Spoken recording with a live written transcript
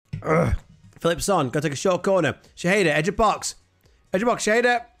Phillips on. Got to take a short corner. Shaheda, edge of box. Edge of box,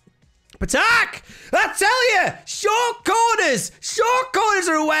 Shaheda. Attack! I tell you, short corners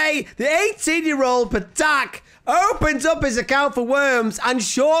are away. The 18-year-old Patak opens up his account for Worms and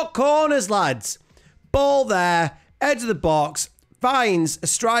short corners, lads. Ball there, edge of the box, finds a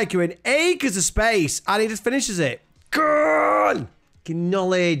striker in acres of space, and he just finishes it. Good!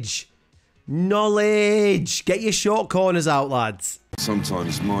 Knowledge. Get your short corners out, lads.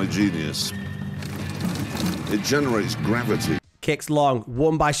 Sometimes my genius, it generates gravity. Kicks long,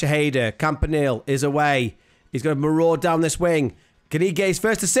 won by Shaheda. Campanile is away. He's going to maraud down this wing. Can he get his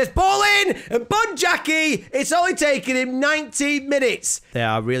first assist? Ball in! And Bunjaki! It's only taken him 19 minutes. They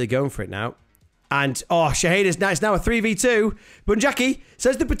are really going for it now. And, Shaheda's now, it's now a 3v2. Bunjaki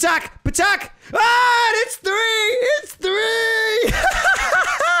says to Patak. Ah, and it's three!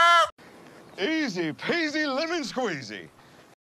 Easy peasy lemon squeezy.